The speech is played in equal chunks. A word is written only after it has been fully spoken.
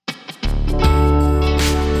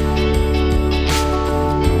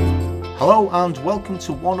Hello and welcome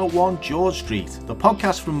to 101 George Street, the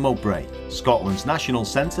podcast from Mowbray, Scotland's National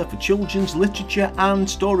Centre for Children's Literature and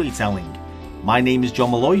Storytelling. My name is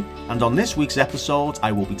John Malloy, and on this week's episode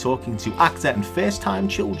I will be talking to actor and first-time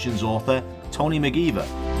children's author Tony McGeever.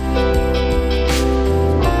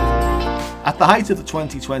 At the height of the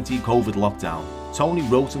 2020 COVID lockdown, Tony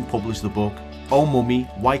wrote and published the book Oh Mummy,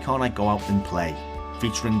 Why Can't I Go Out and Play?,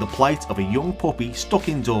 featuring the plight of a young puppy stuck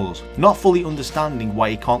indoors, not fully understanding why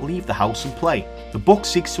he can't leave the house and play. The book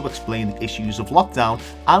seeks to explain the issues of lockdown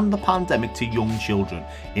and the pandemic to young children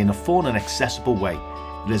in a fun and accessible way.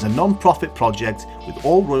 It is a non-profit project with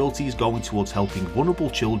all royalties going towards helping vulnerable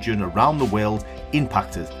children around the world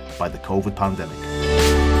impacted by the COVID pandemic.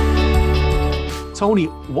 Tony,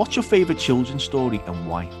 what's your favourite children's story and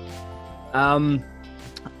why?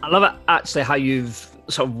 I love it actually how you've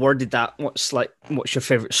sort of worded that. What's your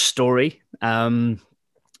favorite story?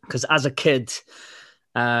 Because as a kid,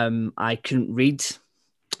 I couldn't read,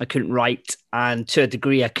 I couldn't write, and to a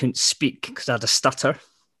degree I couldn't speak because I had a stutter.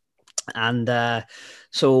 And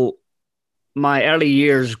so my early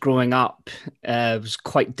years growing up was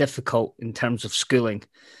quite difficult in terms of schooling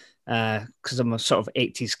because I'm a sort of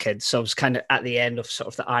 80s kid. So I was kind of at the end of sort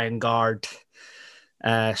of the Iron Guard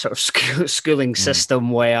sort of schooling system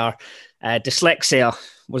where dyslexia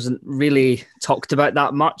wasn't really talked about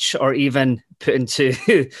that much or even put into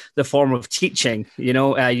the form of teaching. You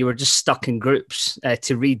know, you were just stuck in groups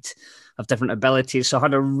to read of different abilities. So I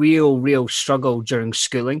had a real struggle during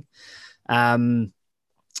schooling. And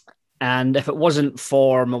if it wasn't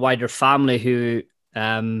for my wider family who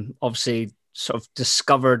obviously sort of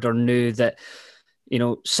discovered or knew that, you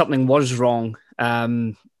know, something was wrong,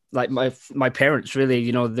 like my parents really,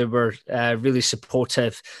 you know, they were really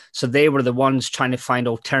supportive. So they were the ones trying to find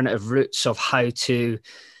alternative routes of how to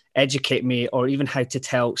educate me or even how to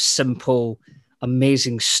tell simple,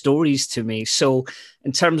 amazing stories to me. So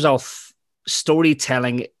in terms of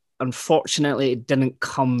storytelling, unfortunately, it didn't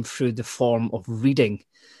come through the form of reading.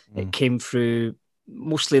 It came through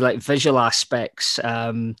mostly like visual aspects,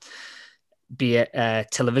 be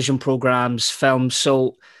it television programs, films.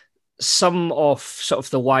 So some of sort of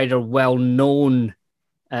the wider well-known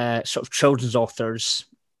sort of children's authors,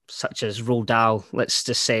 such as Roald Dahl, let's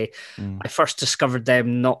just say, I first discovered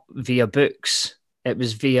them not via books. It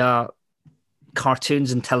was via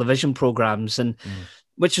cartoons and television programs, and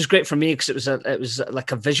which was great for me because it was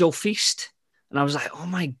like a visual feast. And I was like, oh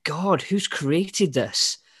my God, who's created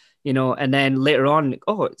this? You know, and then later on,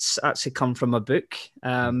 oh, it's actually come from a book.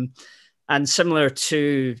 And similar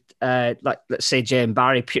to, like, let's say, J.M.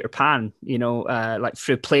 Barrie, Peter Pan, you know, like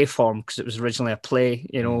through play form, because it was originally a play,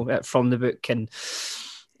 you know, from the book. And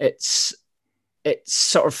it's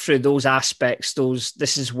sort of through those aspects,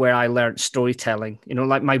 this is where I learned storytelling. You know,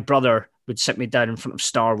 like my brother would sit me down in front of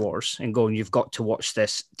Star Wars and go, you've got to watch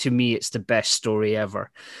this. To me, it's the best story ever.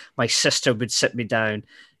 My sister would sit me down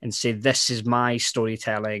and say, this is my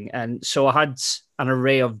storytelling. And so I had an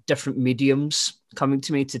array of different mediums coming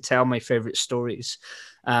to me to tell my favorite stories.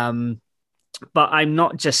 But I'm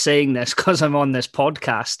not just saying this because I'm on this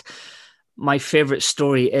podcast. My favorite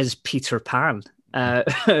story is Peter Pan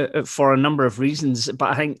for a number of reasons.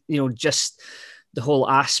 But I think, you know, just the whole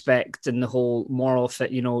aspect and the whole moral of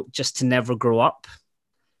it, you know, just to never grow up.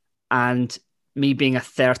 And me being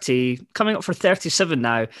coming up for 37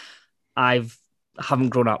 now, I haven't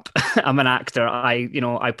grown up. I'm an actor.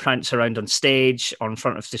 I prance around on stage, on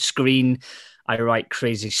front of the screen. I write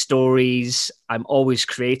crazy stories. I'm always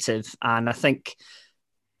creative. And I think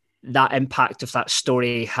that impact of that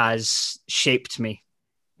story has shaped me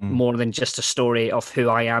more than just a story of who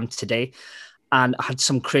I am today. And I had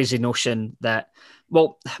some crazy notion that,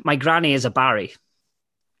 well, my granny is a Barry.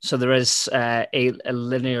 So there is a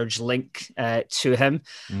lineage link to him.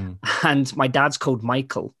 And my dad's called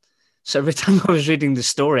Michael. So every time I was reading the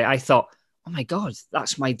story, I thought, oh my God,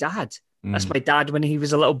 that's my dad. That's my dad when he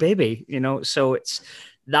was a little baby, you know? So it's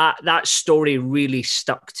that story really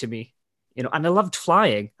stuck to me, you know, and I loved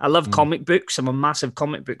flying. I love comic books. I'm a massive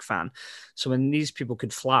comic book fan. So when these people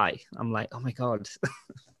could fly, I'm like, oh my God.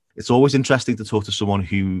 It's always interesting to talk to someone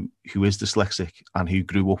who is dyslexic and who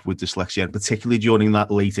grew up with dyslexia, and particularly during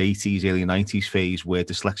that late 80s, early 90s phase where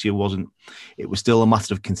dyslexia it was still a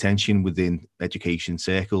matter of contention within education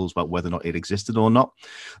circles about whether or not it existed or not.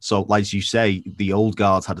 So, like you say, the old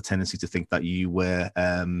guards had a tendency to think that you were,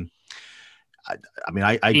 I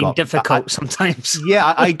got difficult sometimes.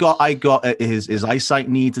 Yeah, I got his eyesight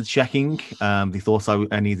needed checking. They thought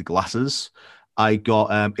I needed glasses. I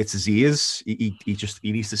got it's his ears. He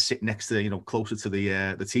needs to sit next to, you know, closer to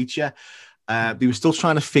the teacher. They were still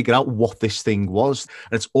trying to figure out what this thing was.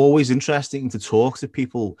 And it's always interesting to talk to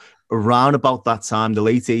people around about that time, the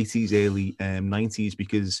late 80s, early 90s,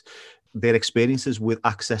 because their experiences with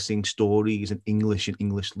accessing stories in English and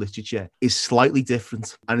English literature is slightly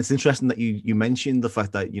different. And it's interesting that you mentioned the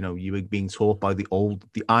fact that, you know, you were being taught by the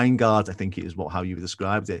Iron Guard, I think it is how you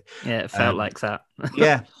described it. Yeah, it felt like that.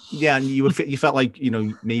 yeah. And you felt like, you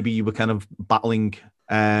know, maybe you were kind of battling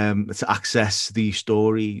to access these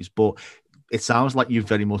stories, but it sounds like you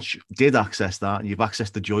very much did access that, and you've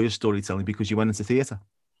accessed the joy of storytelling because you went into theatre.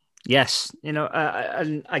 Yes, you know,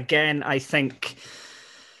 and again, I think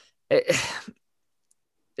it's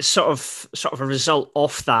sort of a result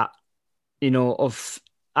of that, you know, of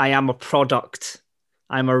I am a product,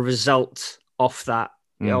 I'm a result of that,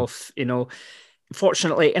 of, you know,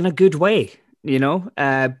 fortunately in a good way, you know,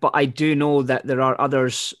 but I do know that there are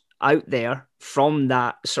others out there from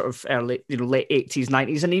that sort of early, you know, late 80s,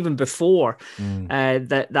 90s, and even before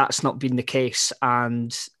that's not been the case.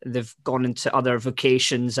 And they've gone into other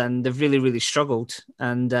vocations and they've really, really struggled.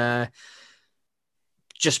 And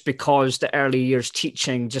just because the early years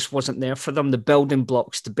teaching just wasn't there for them, the building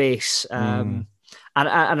blocks, the base. And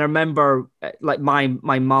I remember like my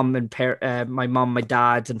mum and my mum, my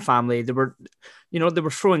dad and family, they were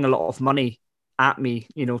throwing a lot of money at me,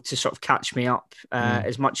 you know, to sort of catch me up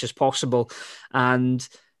as much as possible. And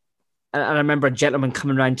I remember a gentleman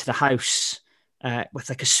coming round to the house with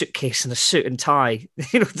like a suitcase and a suit and tie,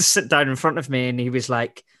 you know, to sit down in front of me. And he was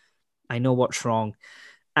like, I know what's wrong.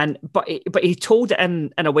 But he told it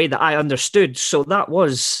in a way that I understood. So that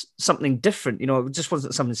was something different. You know, it just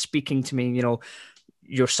wasn't someone speaking to me, you know,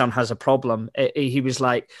 your son has a problem. He was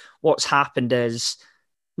like, what's happened is,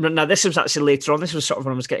 now, this was actually later on. This was sort of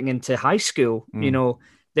when I was getting into high school. You know,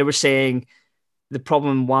 they were saying the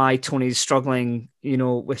problem why Tony's struggling, you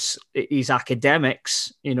know, with his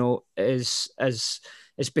academics, you know, is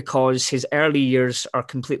because his early years are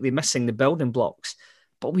completely missing the building blocks.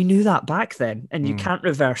 But we knew that back then, and you can't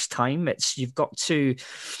reverse time. You've got to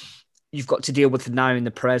deal with the now and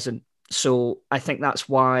the present. So I think that's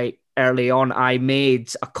why early on I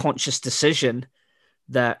made a conscious decision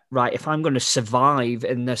that, right, if I'm going to survive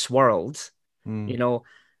in this world, you know,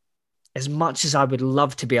 as much as I would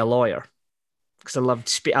love to be a lawyer, because I love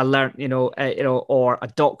to speak, I learned, or a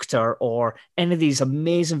doctor, or any of these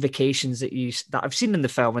amazing vocations that I've seen in the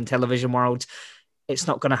film and television world, it's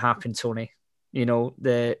not going to happen, Tony. You know,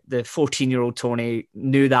 the 14-year-old Tony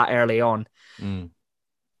knew that early on.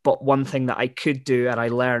 But one thing that I could do, and I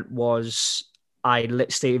learned, was I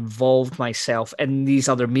literally involved myself in these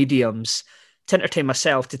other mediums to entertain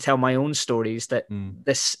myself, to tell my own stories, that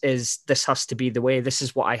this has to be the way. This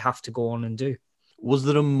is what I have to go on and do. Was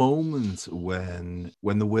there a moment when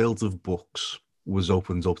the world of books was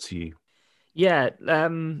opened up to you? Yeah,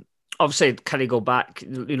 obviously, can I go back?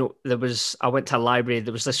 You know, I went to a library.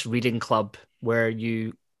 There was this reading club where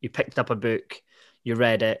you picked up a book, you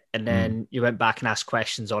read it, and then you went back and asked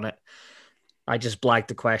questions on it. I just blagged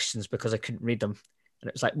the questions because I couldn't read them, and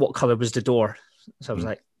it was like, what color was the door? So I was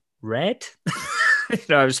like, red. You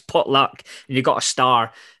know, it was potluck, and you got a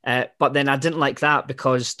star. But then I didn't like that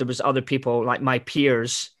because there was other people like my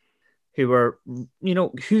peers who were, you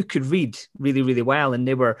know, who could read really, really well, and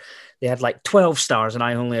they had like 12 stars, and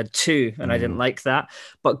I only had 2, and I didn't like that.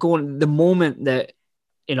 But the moment that,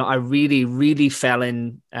 you know, I really, really fell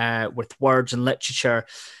in with words and literature,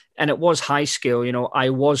 and it was high school. You know,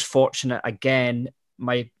 I was fortunate again.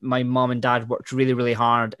 My mom and dad worked really, really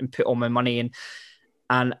hard and put all my money in,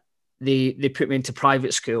 and they put me into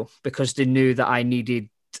private school because they knew that I needed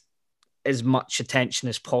as much attention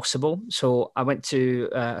as possible. So I went to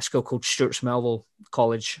a school called Stuart's Melville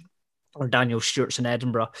College, or Daniel Stuart's in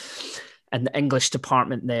Edinburgh, and the English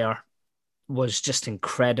department there was just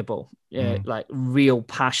incredible. Like real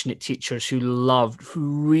passionate teachers who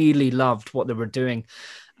really loved what they were doing,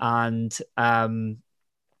 and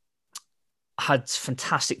had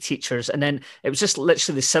fantastic teachers. And then it was just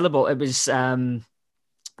literally the syllable. It was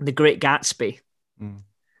The Great Gatsby. And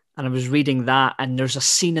I was reading that, and there's a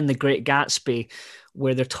scene in The Great Gatsby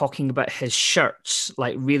where they're talking about his shirts,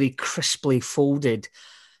 like really crisply folded.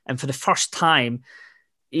 And for the first time,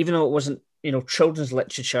 even though it wasn't, you know, children's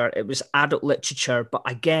literature, it was adult literature. But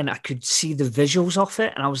again, I could see the visuals of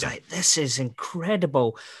it, and I was like, this is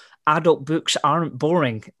incredible. Adult books aren't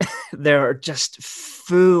boring. They're just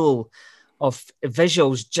full of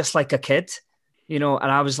visuals, just like a kid, you know.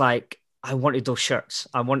 And I was like, I wanted those shirts.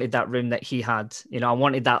 I wanted that room that he had. You know, I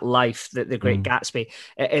wanted that life that The Great Gatsby.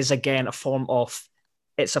 It is, again, a form of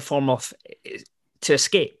to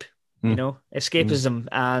escape, you know, escapism.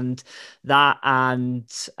 And that, and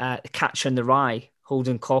Catcher in the Rye,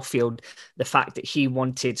 Holden Caulfield, the fact that he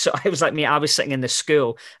wanted, so I was like me, I was sitting in the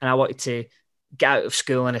school and I wanted to get out of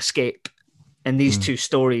school and escape. And these two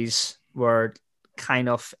stories were kind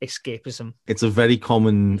of escapism. It's a very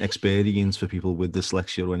common experience for people with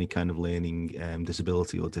dyslexia or any kind of learning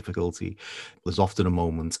disability or difficulty. There's often a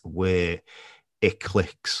moment where it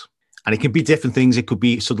clicks. And it can be different things. It could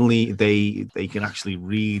be suddenly they can actually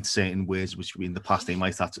read certain words which in the past they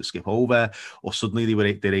might have to skip over, or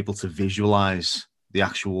suddenly they're able to visualize the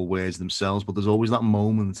actual words themselves. But there's always that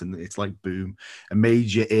moment, and it's like boom, a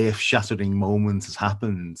major earth-shattering moment has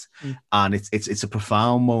happened, and it's a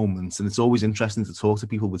profound moment, and it's always interesting to talk to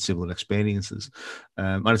people with similar experiences,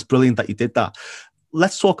 and it's brilliant that you did that.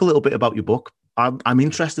 Let's talk a little bit about your book. I'm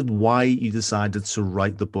interested why you decided to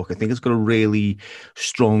write the book. I think it's got a really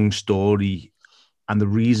strong story, and the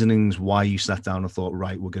reasonings why you sat down and thought,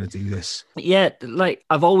 right, we're going to do this. Yeah, like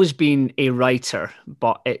I've always been a writer,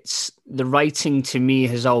 but the writing to me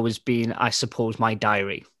has always been, I suppose, my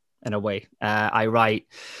diary in a way. I write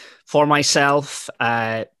for myself,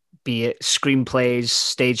 be it screenplays,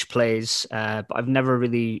 stage plays, but I've never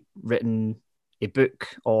really written a book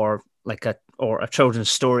or a children's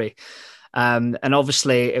story. And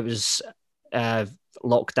obviously it was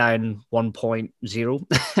lockdown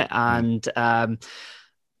 1.0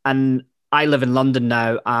 and I live in London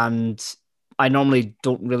now, and I normally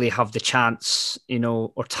don't really have the chance,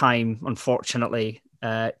 or time, unfortunately,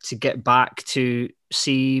 to get back to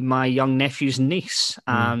see my young nephews and niece.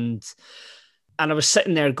 And I was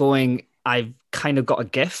sitting there going, I've kind of got a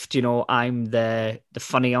gift, I'm the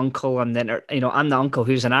funny uncle, and then, I'm the uncle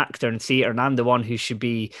who's an actor in theatre, and I'm the one who should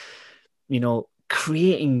be,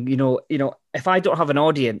 creating, if I don't have an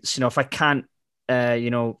audience, if I can't,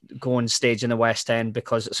 go on stage in the West End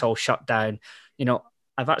because it's all shut down,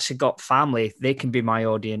 I've actually got family. They can be my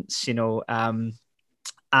audience,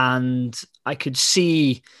 and I could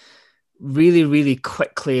see really, really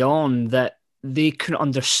quickly on that they couldn't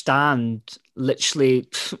understand literally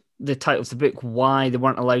the title of the book, why they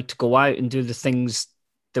weren't allowed to go out and do the things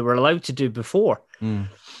they were allowed to do before.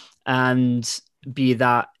 And be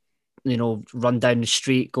that, run down the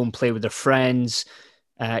street, go and play with their friends,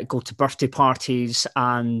 go to birthday parties,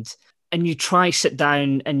 and you try sit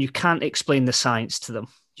down and you can't explain the science to them.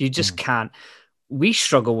 You just can't. We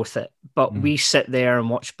struggle with it, but we sit there and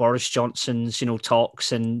watch Boris Johnson's,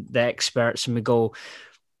 talks and the experts, and we go,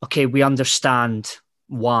 okay, we understand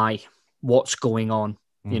what's going on.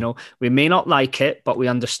 We may not like it, but we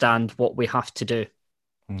understand what we have to do.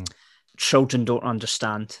 Children don't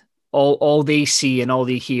understand. All they see and all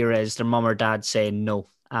they hear is their mum or dad saying no.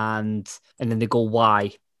 And then they go,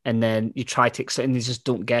 why? And then you try to explain, and they just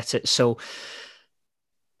don't get it. So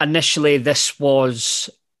initially, this was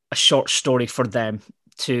a short story for them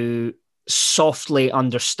to softly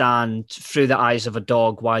understand through the eyes of a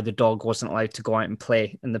dog why the dog wasn't allowed to go out and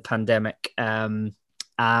play in the pandemic. And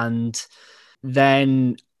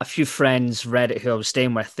then a few friends read it who I was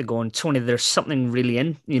staying with. They're going, Tony, there's something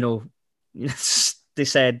really they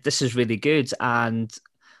said, this is really good. And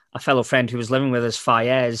a fellow friend who was living with us,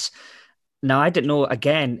 Fayez. Now, I didn't know,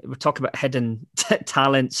 again, we're talking about hidden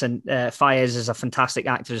talents, and Fayez is a fantastic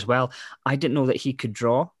actor as well. I didn't know that he could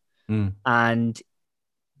draw. And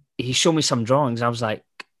he showed me some drawings. I was like,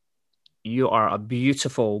 you are a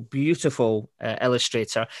beautiful, beautiful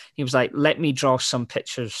illustrator. He was like, let me draw some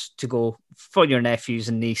pictures to go for your nephews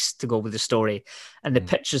and niece to go with the story. And the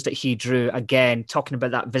pictures that he drew, again, talking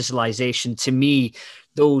about that visualization, to me,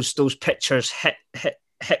 those pictures hit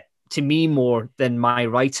to me more than my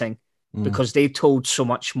writing, because they told so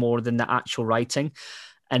much more than the actual writing.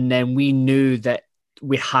 And then we knew that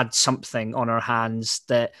we had something on our hands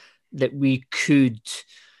that we could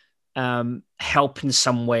help in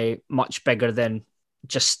some way much bigger than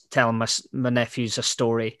just telling my nephews a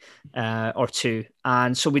story or two.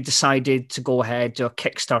 And so we decided to go ahead, do a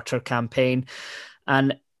Kickstarter campaign,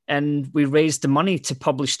 and we raised the money to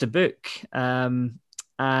publish the book.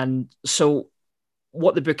 And so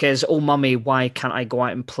what the book is, Oh Mummy, Why Can't I Go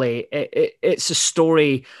Out and Play? It's a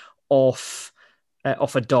story of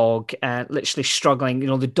a dog literally struggling.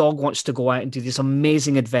 The dog wants to go out and do these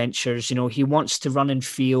amazing adventures. He wants to run in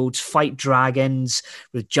fields, fight dragons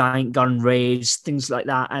with giant gun rays, things like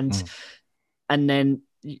that. And then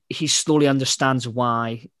he slowly understands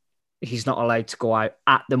why he's not allowed to go out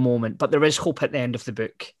at the moment. But there is hope at the end of the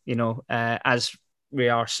book, as we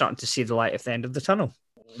are starting to see the light at the end of the tunnel.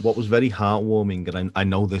 What was very heartwarming, and I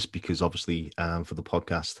know this because obviously for the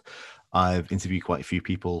podcast, I've interviewed quite a few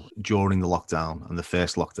people during the lockdown and the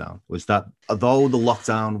first lockdown, was that although the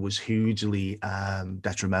lockdown was hugely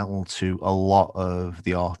detrimental to a lot of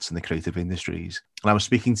the arts and the creative industries, and I was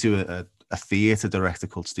speaking to a theatre director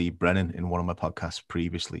called Steve Brennan in one of my podcasts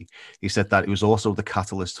previously. He said that it was also the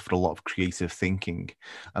catalyst for a lot of creative thinking.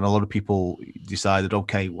 And a lot of people decided,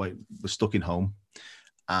 okay, wait, we're stuck in home.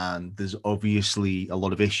 And there's obviously a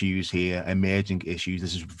lot of issues here, emerging issues.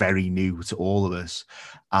 This is very new to all of us.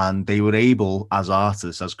 And they were able, as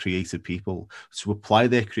artists, as creative people, to apply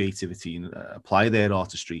their creativity and apply their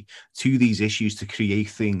artistry to these issues to create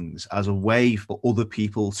things as a way for other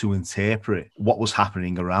people to interpret what was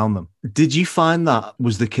happening around them. Did you find that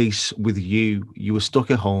was the case with you? You were stuck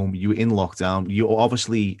at home, you were in lockdown, you were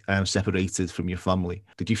obviously separated from your family.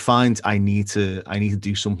 Did you find I need to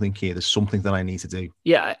do something here? There's something that I need to do.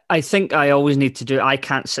 Yeah, I think I always need to do. I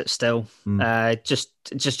can't sit still, just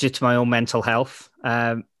due to my own mental health.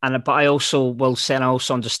 But I also will say, and I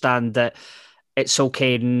also understand that it's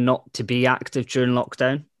okay not to be active during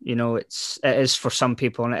lockdown. You know, it is for some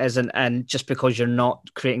people, and it isn't. And just because you're not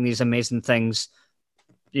creating these amazing things,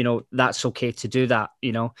 you know, that's okay to do that.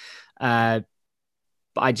 You know, but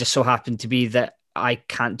I just so happen to be that I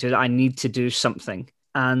can't do that. I need to do something.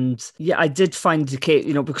 And yeah, I did find the case,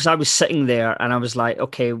 you know, because I was sitting there and I was like,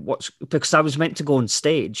 okay, because I was meant to go on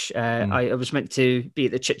stage. I was meant to be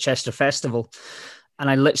at the Chichester Festival, and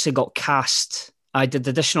I literally got cast. I did the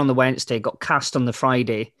audition on the Wednesday, got cast on the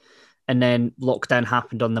Friday, and then lockdown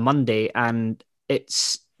happened on the Monday. And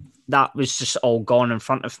that was just all gone in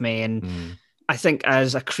front of me. And I think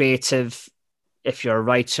as a creative, if you're a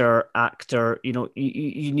writer, actor, you know,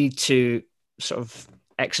 you need to sort of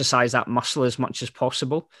exercise that muscle as much as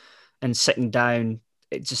possible, and sitting down,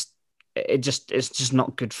 it's just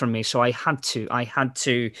not good for me. So I had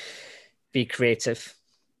to be creative,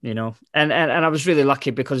 you know, and I was really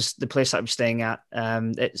lucky because the place I was staying at,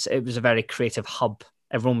 it was a very creative hub.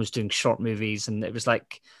 Everyone was doing short movies, and it was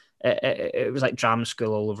like drama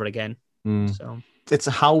school all over again. So it's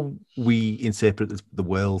how we interpret the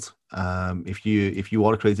world. If you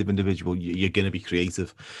are a creative individual, you're going to be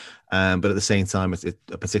creative. But at the same time,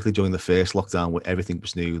 particularly during the first lockdown, where everything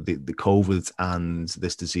was new, the COVID and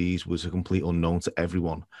this disease was a complete unknown to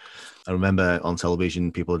everyone. I remember on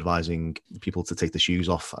television, people advising people to take the shoes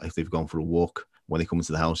off if they've gone for a walk. When they come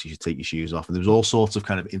into the house, you should take your shoes off. And there was all sorts of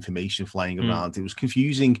kind of information flying around. It was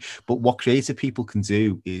confusing. But what creative people can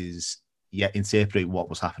do is interpret what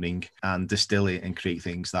was happening and distill it and create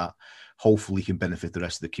things that hopefully can benefit the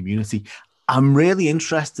rest of the community. I'm really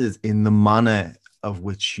interested in the manner of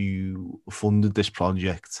which you funded this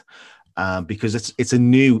project, because it's a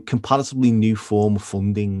comparatively new form of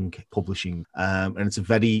funding publishing, and it's a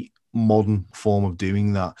very modern form of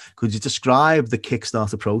doing that. Could you describe the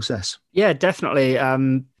Kickstarter process? Yeah, definitely.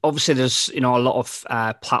 Obviously, there's a lot of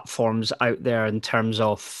platforms out there in terms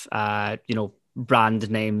of brand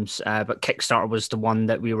names, but Kickstarter was the one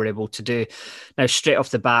that we were able to do. Now, straight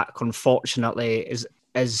off the bat, unfortunately, is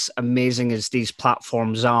as amazing as these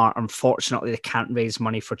platforms are, unfortunately, they can't raise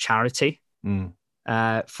money for charity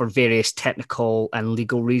for various technical and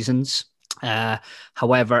legal reasons.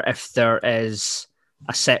 However, if there is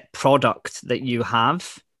a set product that you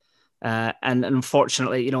have, and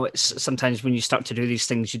unfortunately, it's sometimes when you start to do these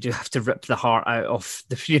things, you do have to rip the heart out of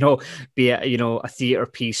the, be it, a theatre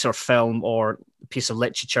piece or film or a piece of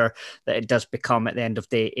literature, that it does become at the end of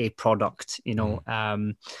the day a product,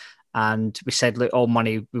 and we said, look, all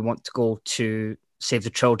money we want to go to Save the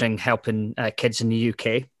Children, helping kids in the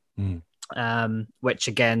UK, which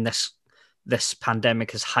again, this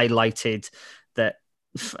pandemic has highlighted that,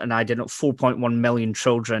 and I didn't know, 4.1 million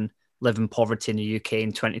children live in poverty in the UK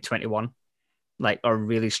in 2021, are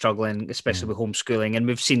really struggling, especially with homeschooling. And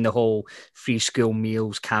we've seen the whole free school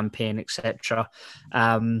meals campaign, etc.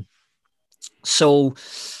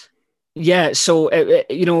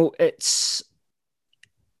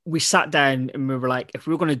 We sat down and we were like, if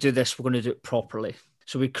we're going to do this, we're going to do it properly.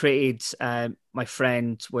 So we created, my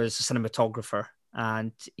friend was a cinematographer,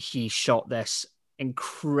 and he shot this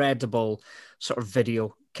incredible sort of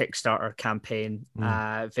video Kickstarter campaign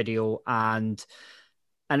video, and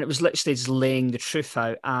it was literally just laying the truth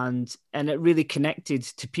out, and it really connected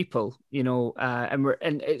to people, and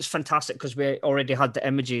it's fantastic because we already had the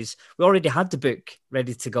images, we already had the book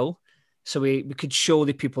ready to go, so we could show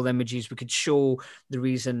the people the images, we could show the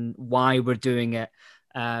reason why we're doing it,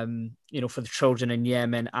 for the children in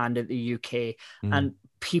Yemen and in the UK, and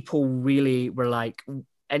people really were like,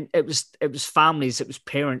 and it was families, it was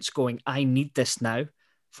parents going, I need this now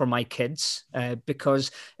for my kids, because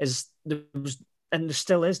there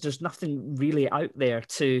still is, there's nothing really out there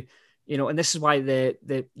to, and this is why the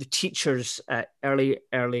teachers at early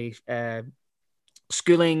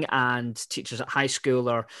schooling and teachers at high school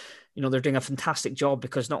are, they're doing a fantastic job,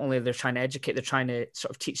 because not only they're trying to educate, they're trying to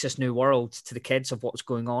sort of teach this new world to the kids of what's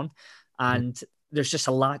going on. and there's just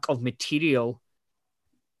a lack of material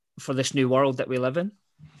for this new world that we live in.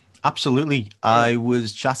 Absolutely. I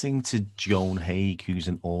was chatting to Joan Haig, who's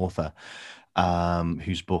an author,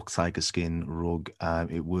 whose book Tiger Skin Rug,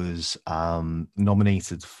 it was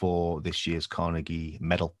nominated for this year's Carnegie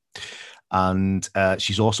Medal. And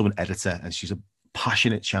she's also an editor, and she's a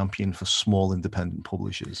passionate champion for small independent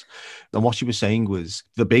publishers. And what she was saying was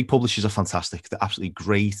the big publishers are fantastic. They're absolutely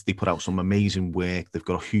great. They put out some amazing work. They've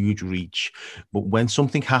got a huge reach. But when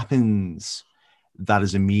something happens that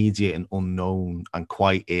is immediate and unknown and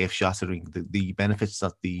quite earth-shattering, the benefits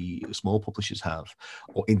that the small publishers have,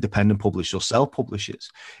 or independent publishers or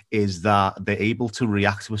self-publishers, is that they're able to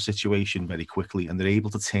react to a situation very quickly, and they're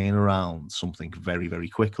able to turn around something very, very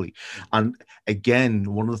quickly. And again,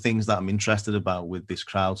 one of the things that I'm interested about with this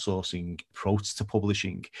crowdsourcing approach to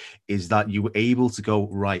publishing is that you were able to go,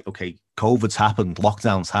 right, okay, COVID's happened,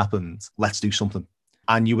 lockdowns happened, let's do something.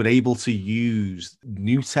 And you were able to use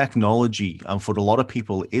new technology, and for a lot of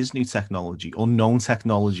people, it is new technology, unknown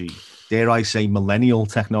technology, dare I say millennial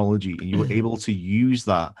technology, and you were able to use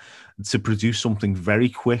that to produce something very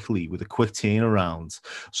quickly with a quick turnaround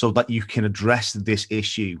so that you can address this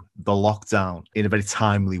issue, the lockdown, in a very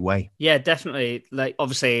timely way. Yeah, definitely. Like,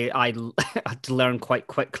 obviously, I had to learn quite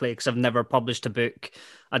quickly because I've never published a book.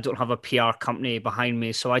 I don't have a PR company behind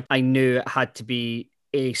me. So I knew it had to be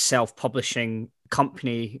a self-publishing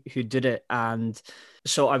company who did it. And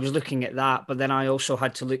so I was looking at that, but then I also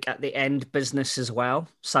had to look at the end business as well,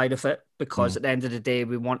 side of it, because at the end of the day,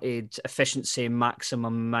 we wanted efficiency,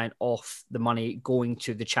 maximum amount of the money going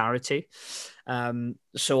to the charity.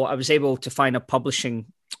 So I was able to find a publishing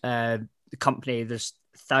company. There's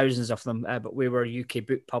thousands of them, but we were UK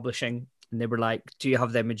Book Publishing, and they were like, do you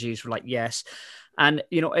have the images? We're like, yes. And,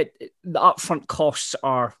 you know, the upfront costs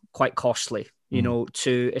are quite costly, you know,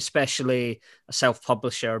 to especially a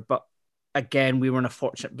self-publisher. But again, we were in a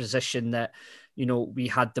fortunate position that, you know, we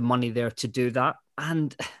had the money there to do that.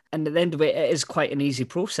 And at the end of it, it is quite an easy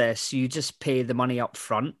process. You just pay the money up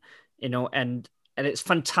front, you know, and it's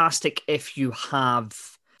fantastic if you have,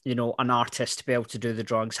 you know, an artist to be able to do the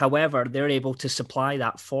drawings. However, they're able to supply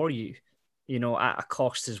that for you, you know, at a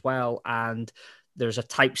cost as well. And there's a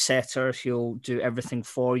typesetter who'll do everything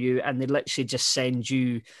for you. And they literally just send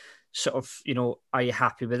you sort of, you know, are you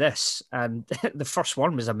happy with this? And the first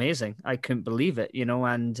one was amazing. I couldn't believe it, you know,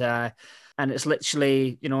 and it's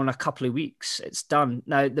literally, you know, in a couple of weeks, it's done.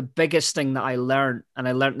 Now, the biggest thing that I learned, and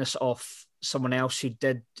I learned this off someone else who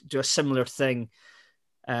did do a similar thing,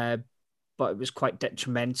 but it was quite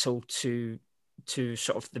detrimental to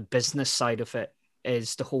sort of the business side of it,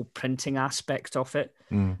 is the whole printing aspect of it.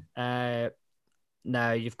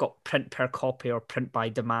 Now, you've got print per copy or print by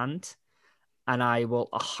demand. And I will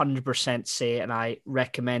 100% say, and I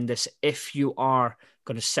recommend this, if you are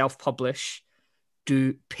going to self-publish,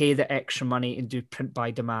 do pay the extra money and do print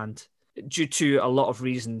by demand, due to a lot of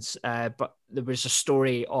reasons. But there was a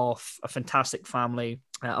story of a fantastic family.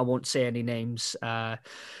 I won't say any names,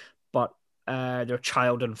 but their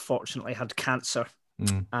child unfortunately had cancer.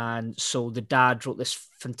 And so the dad wrote this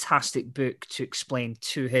fantastic book to explain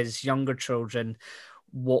to his younger children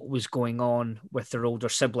what was going on with their older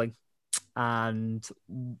sibling and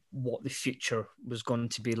what the future was going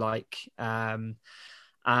to be like. And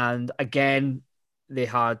again, they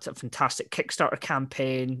had a fantastic Kickstarter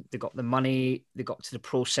campaign. They got the money, they got to the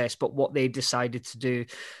process. But what they decided to do,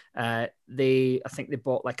 I think they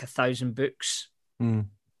bought like 1,000 books.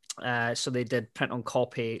 So they did print on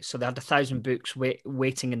copy. So they had 1,000 books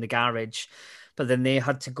waiting in the garage, but then they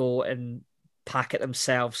had to go and pack it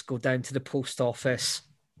themselves, go down to the post office,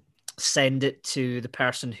 send it to the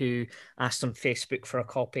person who asked on Facebook for a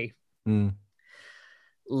copy.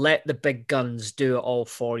 Let the big guns do it all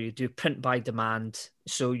for you. Do print by demand.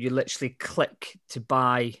 So you literally click to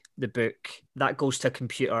buy the book. That goes to a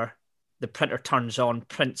computer. The printer turns on,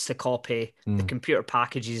 prints the copy. The computer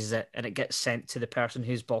packages it, and it gets sent to the person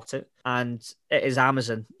who's bought it. And it is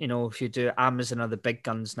Amazon. You know, if you do Amazon are the big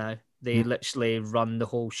guns now. They literally run the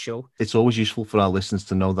whole show. It's always useful for our listeners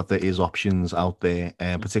to know that there is options out there,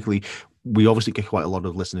 and particularly we obviously get quite a lot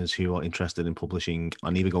of listeners who are interested in publishing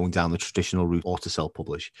and either going down the traditional route or to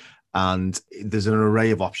self-publish. And there's an array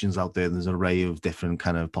of options out there. There's an array of different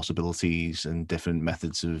kind of possibilities and different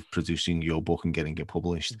methods of producing your book and getting it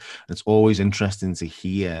published. And it's always interesting to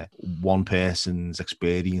hear one person's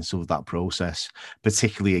experience of that process,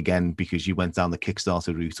 particularly, again, because you went down the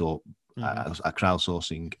Kickstarter route or a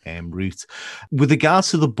crowdsourcing route. With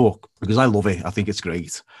regards to the book, because I love it, I think it's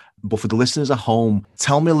great. But for the listeners at home,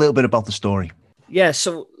 tell me a little bit about the story. Yeah,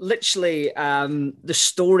 so literally the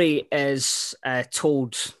story is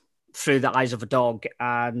told through the eyes of a dog,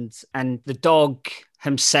 and the dog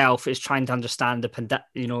himself is trying to understand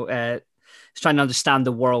he's trying to understand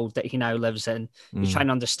the world that he now lives in. He's trying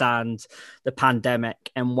to understand the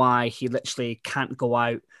pandemic and why he literally can't go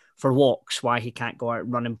out for walks, why he can't go out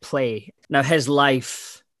and run and play. Now, his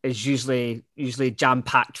life is usually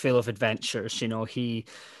jam-packed full of adventures.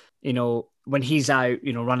 When he's out,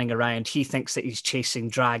 running around, he thinks that he's chasing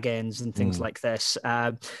dragons and things like this.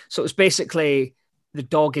 So it's basically the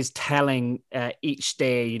dog is telling each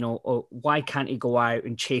day, why can't he go out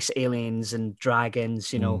and chase aliens and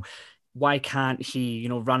dragons, why can't he,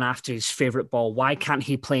 run after his favorite ball? Why can't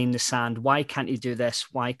he play in the sand? Why can't he do this?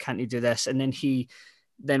 Why can't he do this? And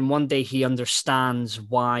then one day he understands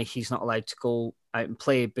why he's not allowed to go out and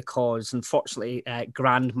play, because unfortunately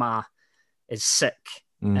grandma is sick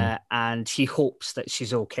and he hopes that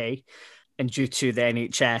she's okay. And due to the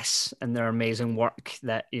NHS and their amazing work,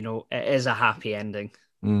 that, it is a happy ending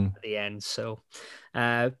at the end. So,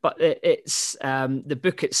 but it's the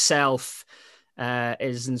book itself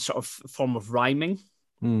is in sort of form of rhyming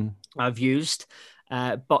I've used.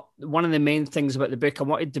 But one of the main things about the book, I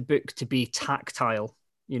wanted the book to be tactile.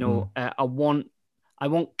 I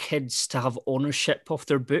want kids to have ownership of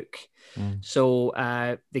their book.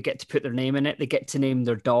 So they get to put their name in it. They get to name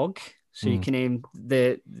their dog. So you can name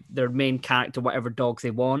their main character whatever dog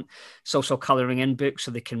they want. It's also colouring in book,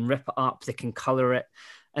 so they can rip it up, they can colour it.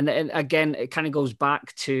 And again, it kind of goes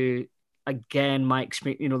back to, my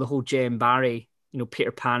experience, the whole J.M. Barrie,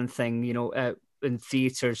 Peter Pan thing, in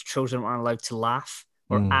theatres, children aren't allowed to laugh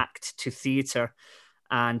or act to theatre.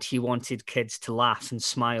 And he wanted kids to laugh and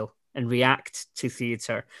smile and react to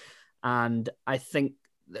theatre. And I think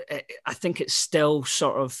it's still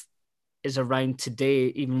sort of is around today,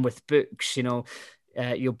 even with books.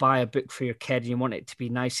 You'll buy a book for your kid and you want it to be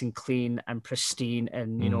nice and clean and pristine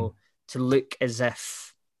and, to look as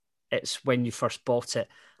if it's when you first bought it.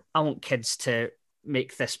 I want kids to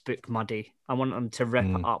make this book muddy. I want them to rip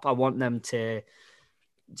it up. I want them to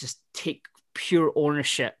just take pure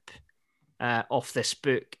ownership of this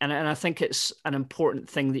book. And I think it's an important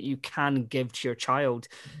thing that you can give to your child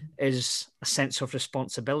is a sense of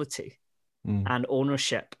responsibility and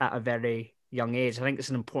ownership at a very young age. I think it's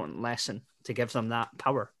an important lesson to give them that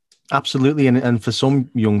power. Absolutely. And for some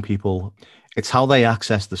young people, it's how they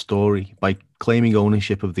access the story by claiming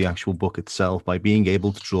ownership of the actual book itself, by being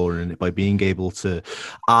able to draw in it, by being able to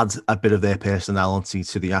add a bit of their personality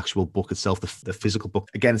to the actual book itself, the physical book.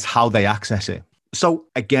 Again, it's how they access it. So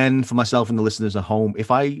again, for myself and the listeners at home, if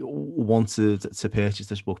I wanted to purchase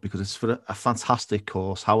this book because it's for a fantastic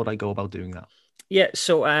course, how would I go about doing that? Yeah,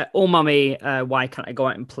 so All Mummy, Why Can't I Go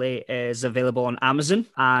Out and Play is available on Amazon,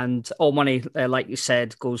 and all money, like you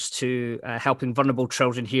said, goes to helping vulnerable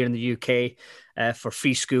children here in the UK for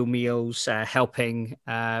free school meals, helping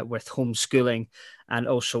with homeschooling, and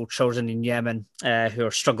also children in Yemen who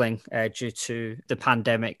are struggling due to the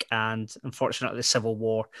pandemic and, unfortunately, the civil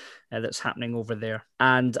war that's happening over there.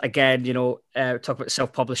 And again, talk about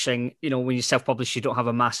self-publishing. When you self-publish, you don't have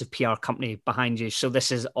a massive PR company behind you. So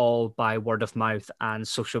this is all by word of mouth and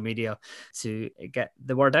social media to get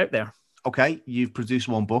the word out there. Okay, you've produced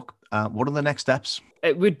one book. What are the next steps?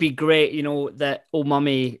 It would be great, that Oh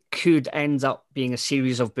Mummy could end up being a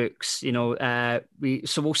series of books. So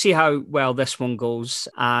we'll see how well this one goes,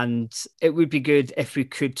 and it would be good if we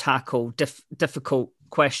could tackle difficult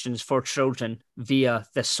questions for children via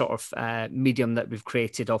this sort of medium that we've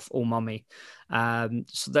created of Oh Mummy.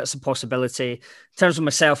 So that's a possibility. In terms of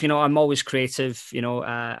myself, I'm always creative,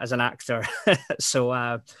 as an actor.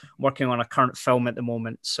 So working on a current film at the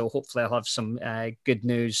moment. So hopefully I'll have some good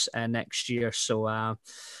news next year. So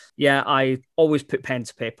I always put pen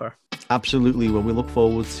to paper. Absolutely. Well, we look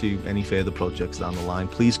forward to any further projects down the line.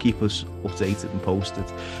 Please keep us updated and posted.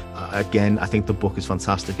 Again, I think the book is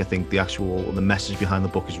fantastic. I think the message behind the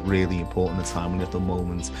book is really important and timely at the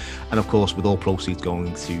moment. And of course, with all proceeds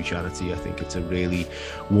going to charity, I think it's a really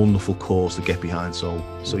wonderful cause to get behind. So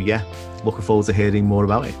yeah, looking forward to hearing more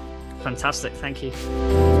about it. Fantastic. Thank you.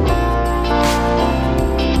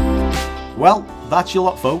 Well, that's your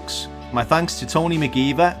lot, folks. My thanks to Tony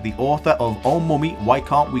McGeever, the author of Oh Mummy, Why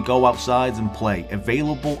Can't We Go Outside and Play,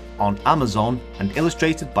 available on Amazon and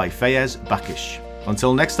illustrated by Fayez Bakish.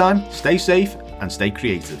 Until next time, stay safe and stay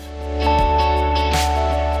creative.